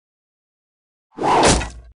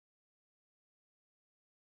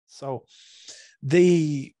So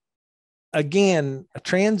again, a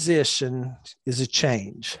transition is a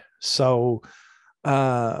change. So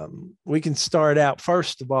we can start out,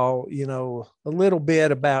 first of all, a little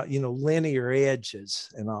bit about, linear edges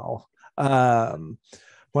and all.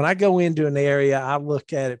 When I go into an area, I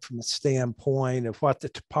look at it from the standpoint of what the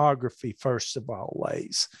topography, first of all,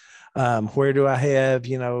 lays. Where do I have,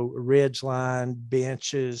 ridge line,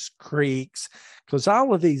 benches, creeks, because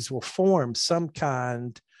all of these will form some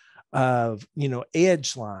kind of,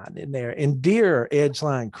 edge line in there. And deer are edge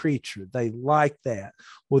line creature. They like that.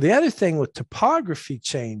 Well, the other thing with topography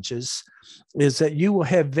changes is that you will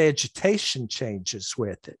have vegetation changes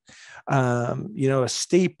with it. A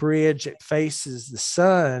steep ridge that faces the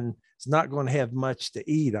sun is not going to have much to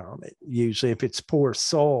eat on it. Usually if it's poor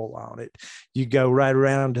soil on it, you go right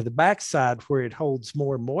around to the backside where it holds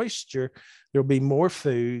more moisture. There'll be more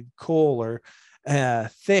food, cooler,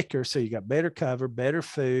 thicker, so you got better cover, better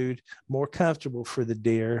food, more comfortable for the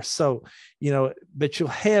deer. So but you'll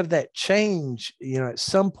have that change at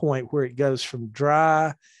some point where it goes from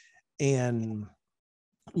dry and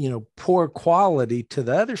poor quality to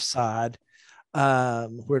the other side,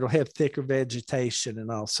 where it'll have thicker vegetation and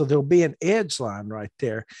all. So there'll be an edge line right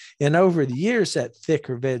there, and over the years that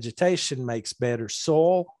thicker vegetation makes better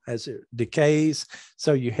soil as it decays,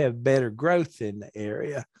 so you have better growth in the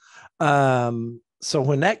area. So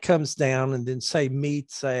when that comes down and then say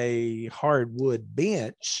meets a hardwood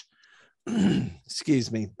bench,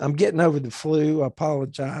 excuse me, I'm getting over the flu. I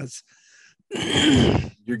apologize.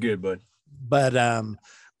 You're good, bud. But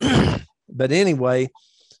anyway,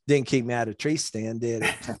 didn't keep me out of tree stand, did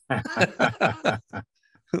it?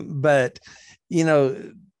 But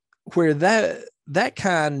where that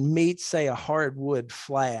kind meets, say, a hardwood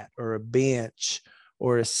flat or a bench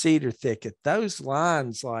or a cedar thicket, those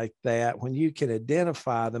lines like that, when you can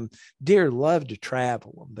identify them, deer love to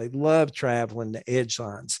travel them. They love traveling the edge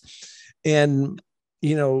lines. And,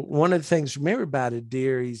 one of the things, remember about a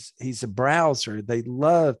deer, he's a browser. They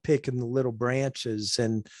love picking the little branches,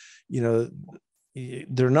 and,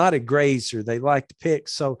 they're not a grazer. They like to pick.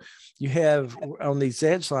 So you have on these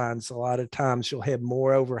edge lines, a lot of times you'll have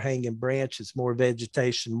more overhanging branches, more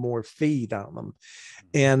vegetation, more feed on them.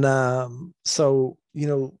 And so,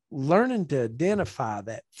 learning to identify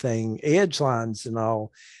that thing, edge lines and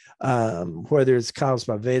all, whether it's caused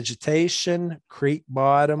by vegetation, creek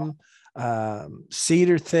bottom,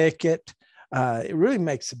 cedar thicket, it really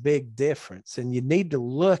makes a big difference. And you need to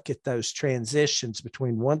look at those transitions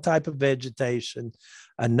between one type of vegetation,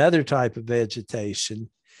 another type of vegetation.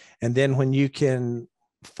 And then when you can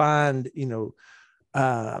find,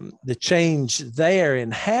 the change there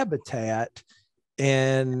in habitat,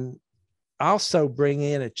 and also bring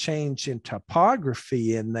in a change in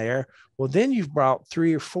topography in there, well, then you've brought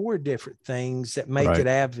 3 or 4 different things that make it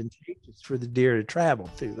advantageous for the deer to travel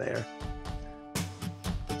through there.